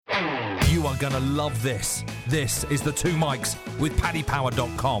are going to love this. This is the Two Mics with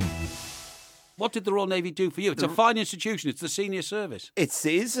PaddyPower.com. What did the Royal Navy do for you? It's a fine institution. It's the senior service. It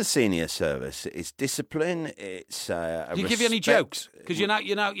is a senior service. It's discipline. It's Do you give you any jokes? Because you're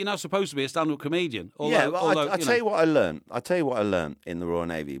now supposed to be a stand-up comedian. I'll tell you what I learned. I'll tell you what I learned in the Royal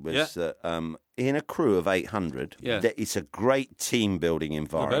Navy was that in a crew of 800, that it's a great team-building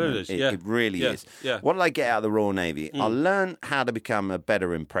environment. I bet it is. It really is. Yeah. What did I get out of the Royal Navy? I learned how to become a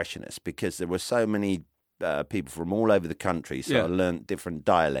better impressionist because there were so many people from all over the country, so I learnt different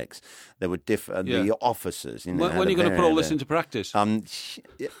dialects. There were different the officers. You know, when are you going to put all this into practice?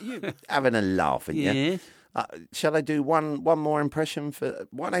 You having a laugh, aren't you? Yeah. Shall I do one more impression?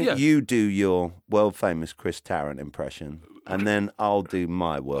 Why don't you do your world famous Chris Tarrant impression, and then I'll do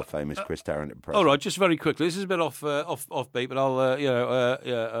my world famous Chris Tarrant impression. All right, just very quickly. This is a bit off beat, but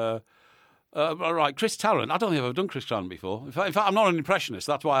I'll all right, Chris Tarrant. I don't think I've ever done Chris Tarrant before. In fact, I'm not an impressionist.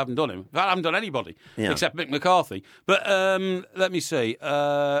 That's why I haven't done him. In fact, I haven't done anybody except Mick McCarthy. But let me see.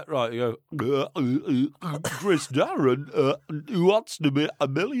 Right, you go. Chris Tarrant wants to be a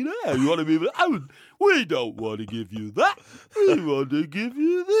millionaire. You want to be? We don't want to give you that. We want to give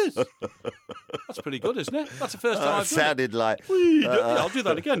you this. That's pretty good, isn't it? That's the first time I've done it. Sounded like. I'll do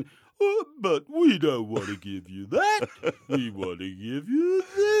that again. But we don't want to give you that. We want to give you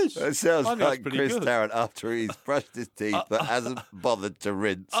this. It sounds like Chris good. Tarrant after he's brushed his teeth but hasn't bothered to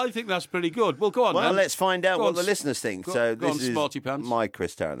rinse. I think that's pretty good. Well, go on, Well, then. let's find out Go what on, the listeners think. go So on, this is Smarty Pants. my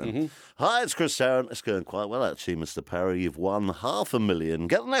Chris Tarrant. Then. Hi, it's Chris Tarrant. It's going quite well, actually, Mr. Parry. You've won $500,000.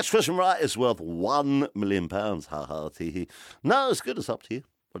 Get the next question right. It's worth £1 million. Ha ha, tee hee. No, it's good. It's up to you.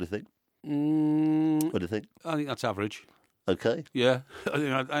 What do you think? What do you think? I think that's average. Okay. Yeah, I think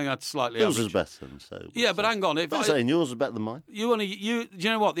that's slightly Yours average. is better. So Yeah, but hang on. If I'm saying yours is better than mine. do you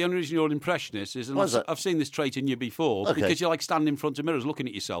know what? The only reason you're an impressionist is, and Why is that? I've seen this trait in you before, Okay. because you like standing in front of mirrors looking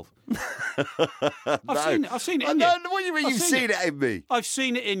at yourself. I've seen it in you. No, what do you mean I've you've seen seen it in me? I've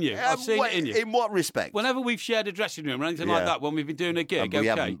seen it in you. I've seen it in you. In what respect? Whenever we've shared a dressing room or anything like that, when we've been doing a gig, we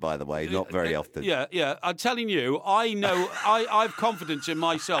haven't, by the way, not very often. Yeah. I'm telling you, I know, I've confidence in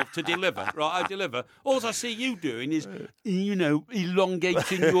myself to deliver. Right, I deliver. All I see you doing is,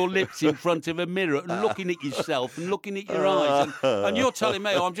 elongating your lips in front of a mirror and looking at yourself and looking at your eyes. And you're telling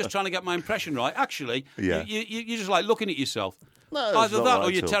me, I'm just trying to get my impression right. Actually, you're just like looking at yourself. No, Either not that right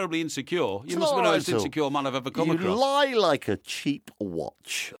or you're at all. terribly insecure. You It's must not be the right most at all. insecure man I've ever come You across. lie like a cheap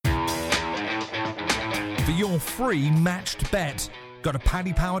watch. For your free matched bet, go to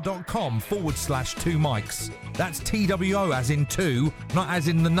paddypower.com/2 mics. That's TWO as in two, not as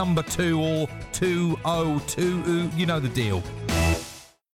in the number 2 or 202. You know the deal.